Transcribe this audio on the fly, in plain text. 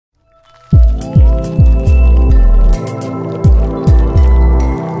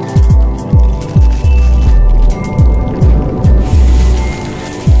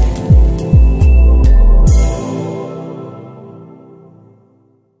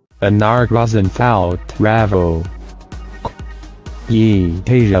anar Rosenfeld, reveló.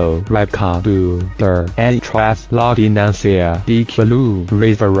 Dijo Ricardo Darín la denuncia de Calu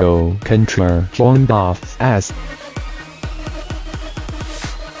Rivero contra Juan Darthés.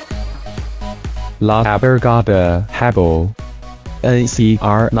 La abogada Habo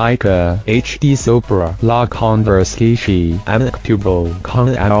NCR HD sobre la conversación que tuvo con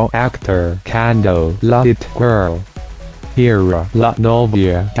el actor Calu Rivero. Era la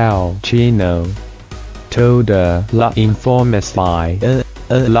novia del chino. Toda la información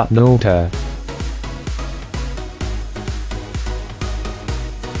en la nota.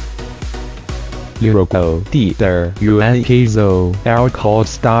 Luego de Darín hizo el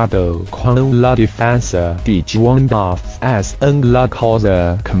costado con la defensa de Juan Darthés en la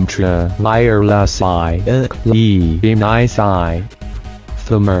causa contra la relación en la denuncia.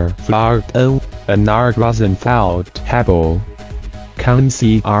 Former Florida anar Rosenfeld Habo.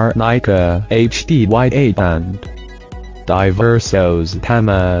 Considerar HDY and diversos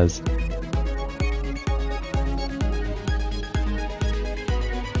temas.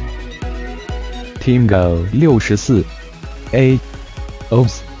 Tingo 64 A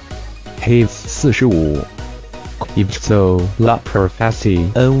Os Have 45 Ipso la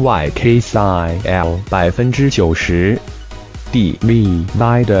profesi NYKCL 90% de mi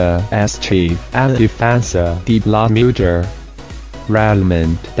vida es chief and defensa de la mujer.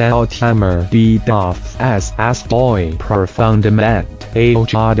 Realmente del tema de Darthés estoy profundamente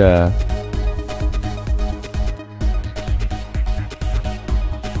enojada.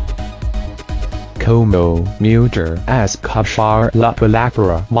 Como mujer escuchar la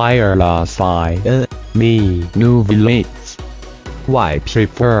palabra violación en mi novelas. Y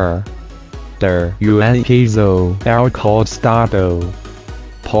prefiero Darín hizo el costado.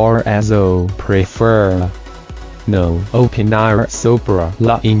 Por eso prefiero no opinar sobre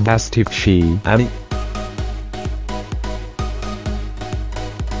la investigación.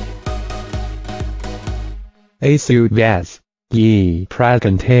 A su vez, y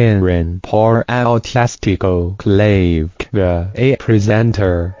preguntaron por el testigo clave que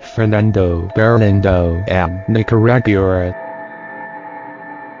presenta Fernando Berlando en Nicaragua.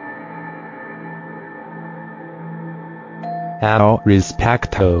 Al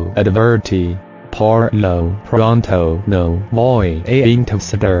respecto advertí. Por lo pronto no voy a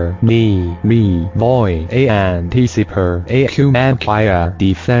interceder ni voy a anticipar a cualquier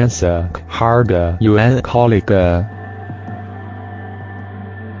defensa carga colega.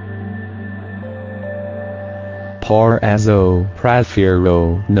 Por eso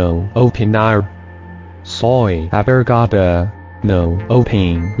prefiero no opinar. Soy abogada, no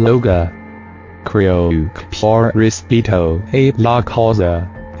opino. Creo que por respeto a la causa,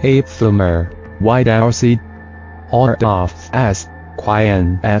 afirmar. YDRC Darthés,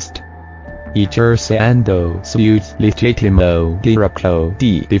 quien est ejerciendo su legítimo derecho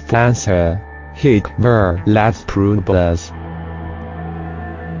de defensa, hay que ver las pruebas.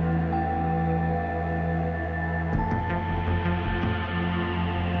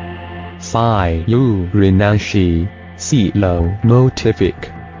 Si lo renuncie, si lo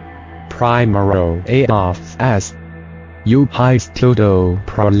notifique. Primero a Darthés. Upais todo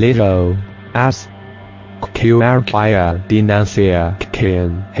prolijo. As cualquier denuncia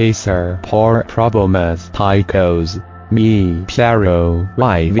can hacer por problemas técnicos, me pero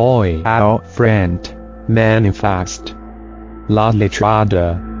y voy al frente, manifest. La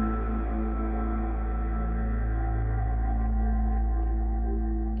letrada.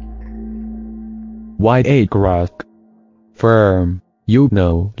 Y firm, you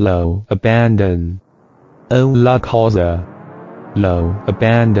no lo abandon. En la causa. Lo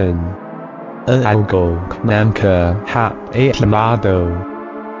abandon. En algo nunca ha llamado.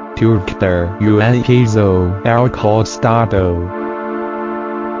 Darín hizo el costado.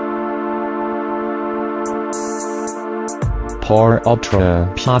 Por otra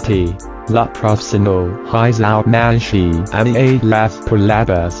parte, la profesional hizo mención a las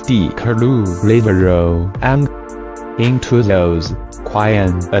palabras de Calu Rivero en todos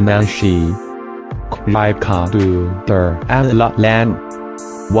quien anunció Ricardo Darín la lan.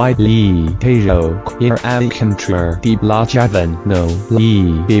 Y dijo ir en contra de la joven no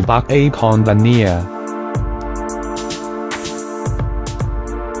le iba a convenir.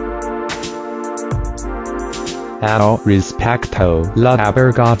 Al respecto la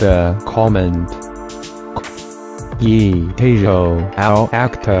abogada comentó. Y dijo al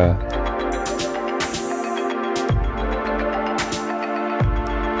actor.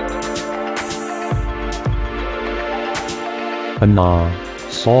 No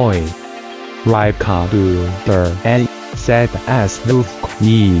soy Ricardo Darín, said as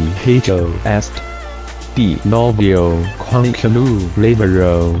dijo est. De novio con Calu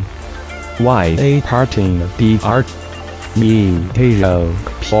Rivero. Y a parting de art. Mi dijo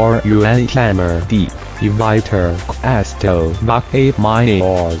por un clamor de evitar esto va a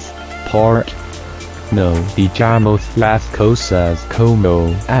mayores. Por no digamos las cosas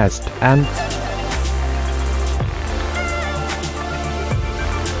como están.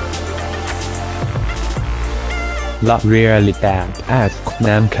 La realidad es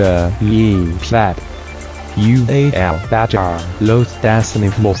nunca limpia. Ual bajar los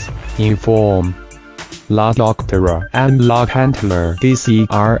decimos inform. La doctora and la handler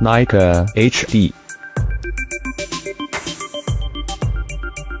DCR Nika HD.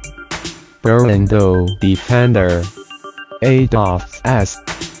 Berlando defender. Adolf S.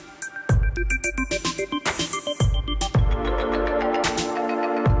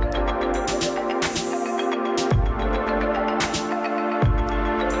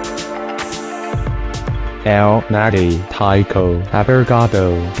 El Nadi Taiko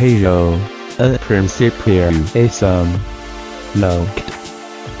Abergado Dijo, a principio ism. Locked.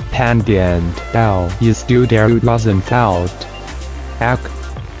 Pendiente del estudio Rosenfeld. Ac.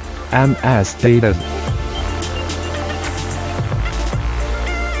 MS data.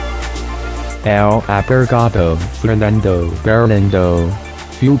 El Abergado Fernando Berlando.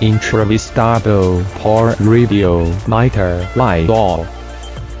 Fue entrevistado por Radio Miter Rival.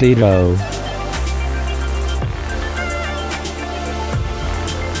 Dijo.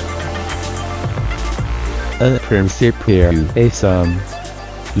 A principio ism.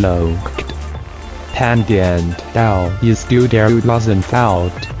 Locked. Pendiente del estudio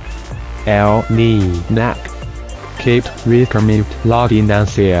Rosenfeld. El NAC. Kate recommit la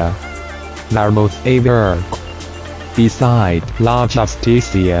denuncia. Vamos a ver. Beside la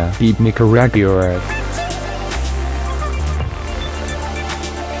justicia de Nicaragua.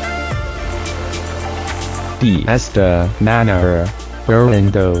 De esta manera,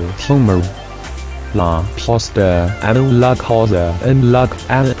 Berlando Homer. La posta en la causa en la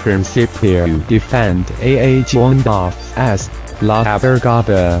al principio defend a Juan Darthés, la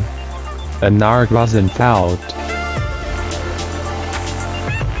abogada. Anar Rosenfeld.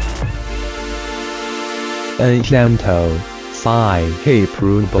 Ejemplo, si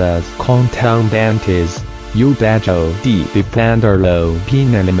pruebas contundentes, yo dejo de defenderlo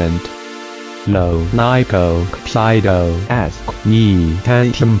penalmente. Lo único que pido es mi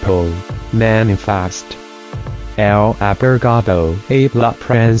tiempo. Manifest. El abogado a la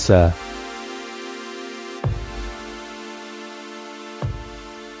prensa.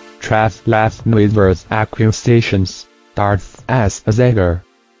 Tras las nuevas acusaciones, Darthés asegura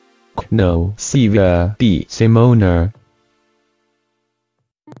no sigue de Simona.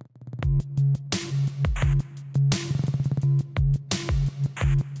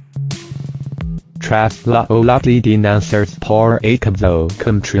 Tras la ola de denuncias por acaso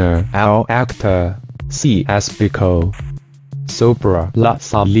contra el actor, se explicó sobre la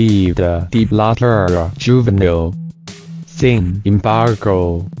salida de la guerra juvenil. Sin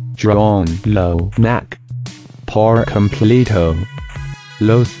embargo, John lo NAC por completo.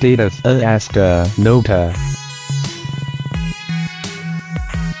 Los datos a esta nota.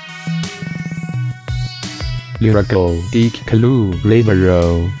 Ricardo de Calu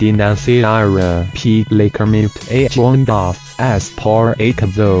Rivero denunciará públicamente a Juan Darthés por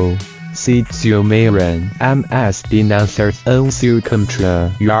acaso. Se sumaron MS denuncias en su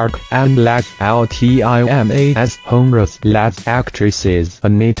contra en las últimas horas las actrices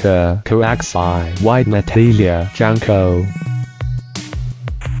Anita Coaxi y Natalia Janko.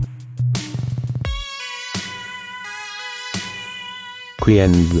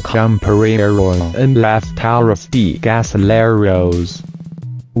 Quienes compararon en las tarifas de gasolineros.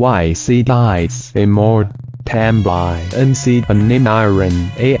 Y ciudades amor. También se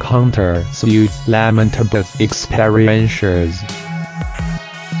animaron a contar sus lamentables experiencias.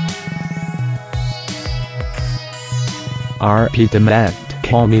 Rápidamente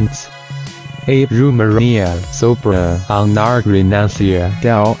comments. A rumorea sobre una renuncia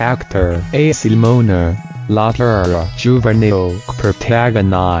del actor a Simona. La guerra juvenil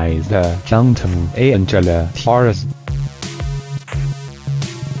protagoniza junto a Angela Torres.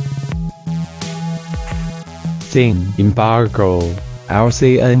 Sin embargo,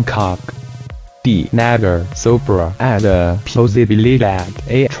 se encarga de nada sobre la posibilidad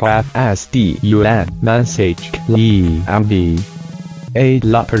a través de un mensaje le envió a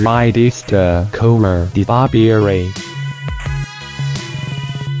la periodista Calu Rivero.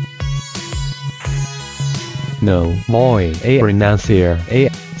 No voy a renunciar a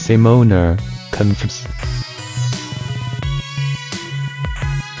Simona, confesó.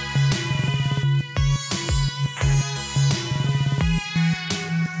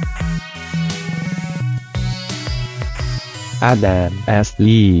 Adam S.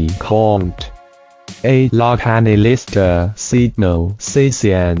 Lee Count. A localista signal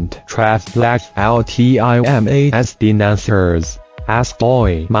sentient traffic LTIMAS denunciers as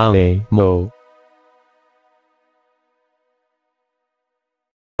boy money mo.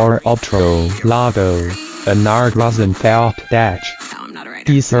 Or outro lado, anar Rosenfeld dash.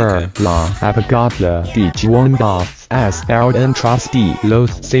 Dieser la abogada de Juan Darthés el trustee los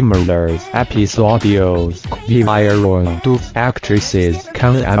similares episodios vivieron dos actrices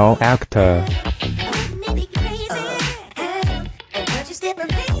con el actor.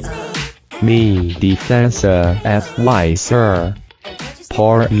 Mi defensa es wiser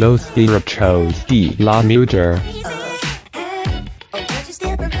por los derechos de la mujer.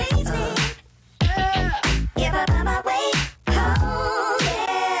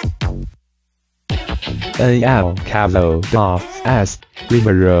 El Calu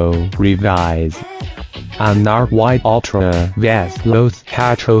Rivero revise. Anar white ultra vez los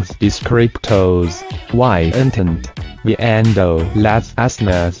hechos descriptos y intent viendo las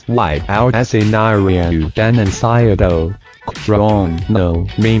escenas y el escenario denunciado con no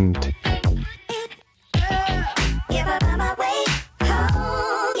mint.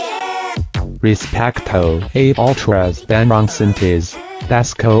 Respecto a otras denunciantes,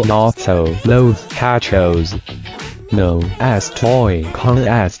 desconoce los hechos. No estoy con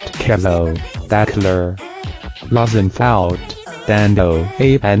Calu Darín. Rosenfeld, dando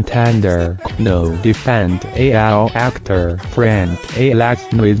a entender, no defend al actor frente a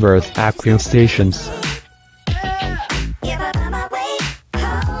las nuevas acusaciones.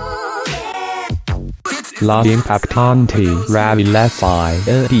 La impactante revelación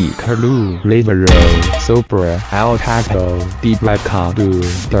de Calu Rivero sobre el caso de Ricardo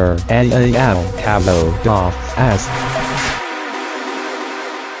Darín Calu Darthés.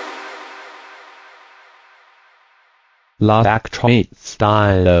 La actriz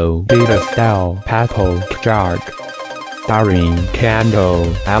style del papel Darín cuando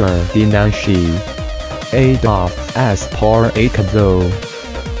la denuncia a Darthés por acaso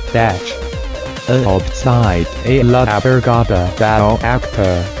dash. Upside a la abogada del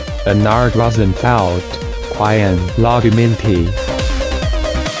actor, anar Rosenfeld, quien logamente.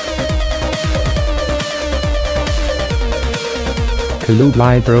 Calu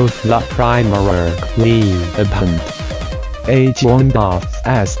Rivero la primera client. A Juan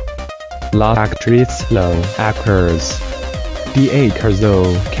Darthés. La actriz lo actors. De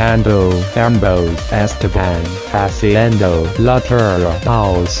acaso cuando ambos estaban haciendo la terra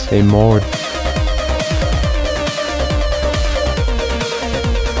dos amor.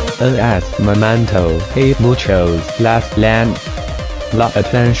 En ese momento hay muchos la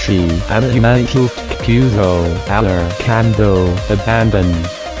atención puso alarcando abandon.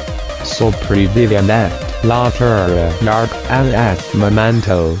 Sobreviviente la terra en ese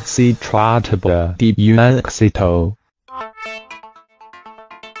momento se trataba de un éxito.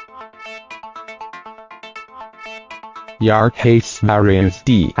 Hay varias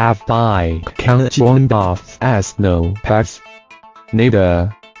de FBI con Juan Darthés no pasa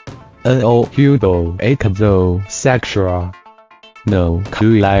nada. No hubo acaso sexual. No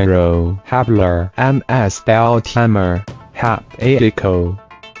quiero hablar más del tema ético.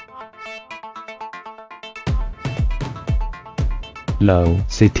 Lo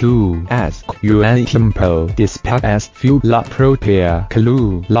situ es un tiempo después fue la propia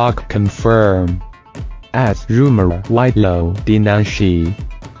Calu la confirm. Es rumor y lo denuncia.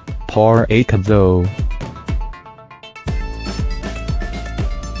 Por acaso.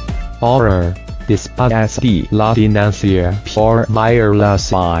 Ahora, después de la denuncia por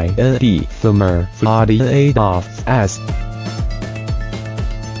violación de forma de Darthés.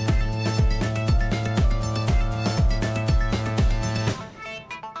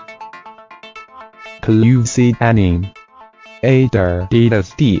 Calu se anima a dar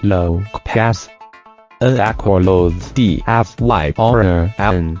detalles de lo que pasa. En acuerdos de FBI ahora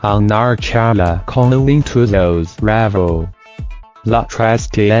en una charla con todos reveló. La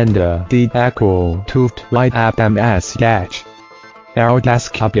trastienda de acuerdo y además dash. El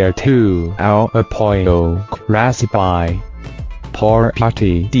descubierto el apoyo recibido por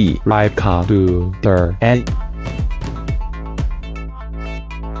parte de Ricardo Darín.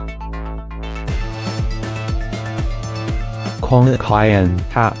 Con quien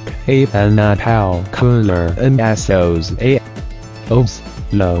a natal cooler esos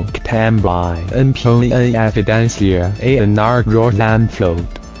lo que también pone en evidencia a anar Rosenfeld,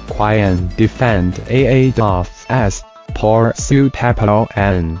 quien defiende a Darthés por su papel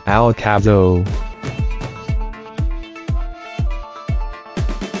en el caso.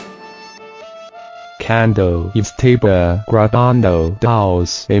 candle estaba grabando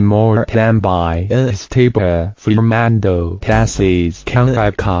dos than by estaba firmando tesis con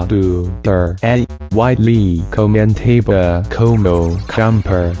Ricardo Darín, widely comentaba como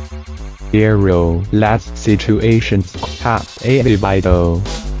compañero las situaciones ha vivido.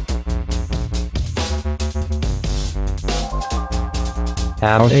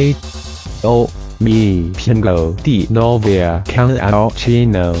 Mi tengo de novia con el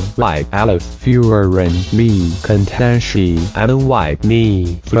chino like Alice Fueron mi contention and white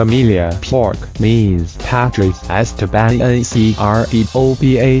mi familia pork mis padres Esteban and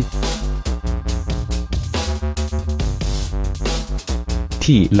Creoba.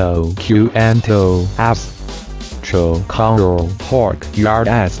 Lo cuento astro con pork yard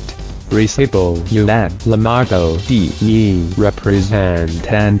est. Recibo un llamado de mi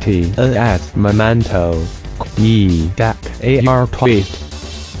representante en este momento. Mi tweet.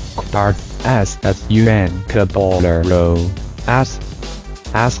 Darthés es un caballero.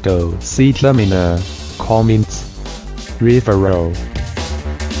 Esto se termina. Comments. Rivero.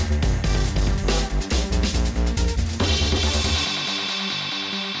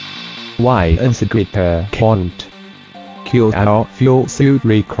 Y enseguida contra. El su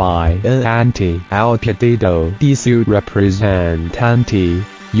requai ante el pedido de su representante,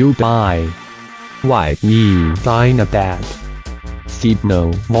 y mi dignidad. Si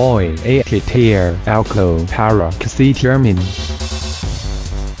no voy a quitar algo para que se termine.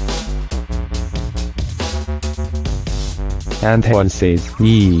 Entonces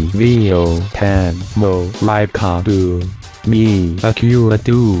mi veo como Ricardo. Mi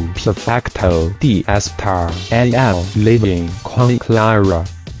acuerdo perfecto de estar en el living con Clara,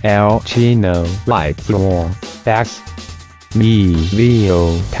 el chino like flor, mi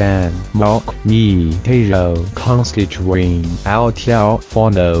veo como mi teo constituyen el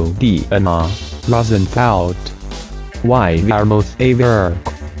teléfono de Ana Rosenfeld. Y vamos a ver.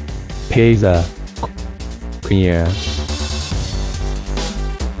 Pizza. Clear.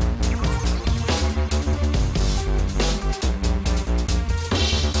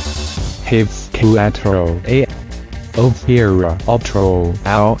 His cuatro opera otro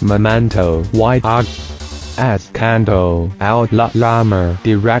al momento y escando al llama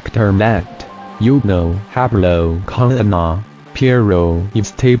directamente. Uno habló con Ana, pero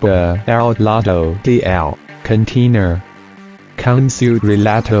estaba al lado de el container. Con su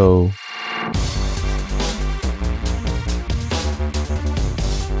relato.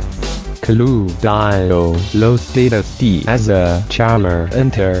 Calu Rivero los datos de esa charla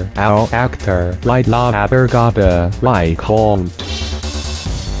entre el actor y la abogada y contra.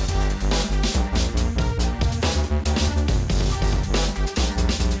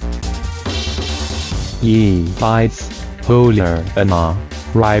 Y bipolar Ana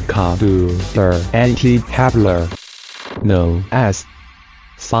Ricardo Darín hablar. No es.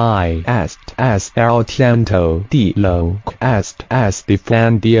 Si es el tiempo de lo es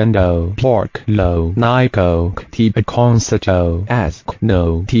defendiendo porque lo único que concedo es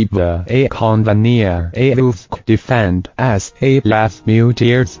no te va a convenir a defend es a las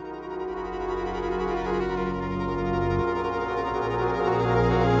mujeres.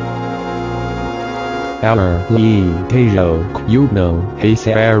 El litero uno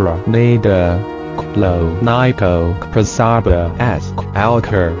será nada. Lo único que pasaba es el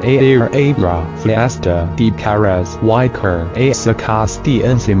que era la fiesta de caras y que sacas de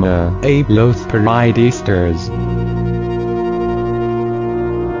encima a los periodistas.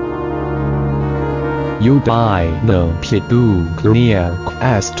 Yo no puedo creer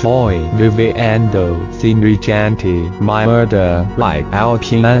que estoy viviendo sin regente mi vida like el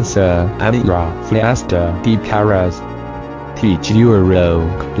piensa en la fiesta de caras. Te juro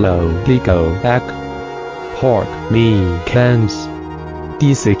que lo digo porque me canso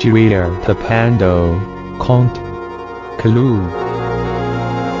de seguir tapando contra Calu.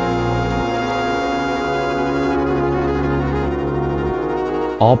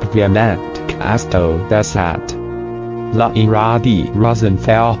 Obviamente que esto desat. La ira de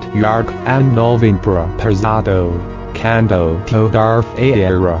Rosenfeld llega en noviembre pasado, cuando todavía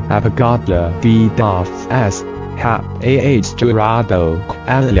era abogada de Darthés. Estudiado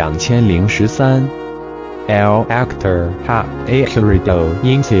en 2013. El actor ha querido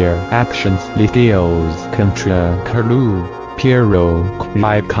iniciar actions legales contra Calu, pero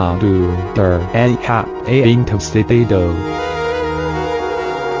Ricardo Darín ha intercedido.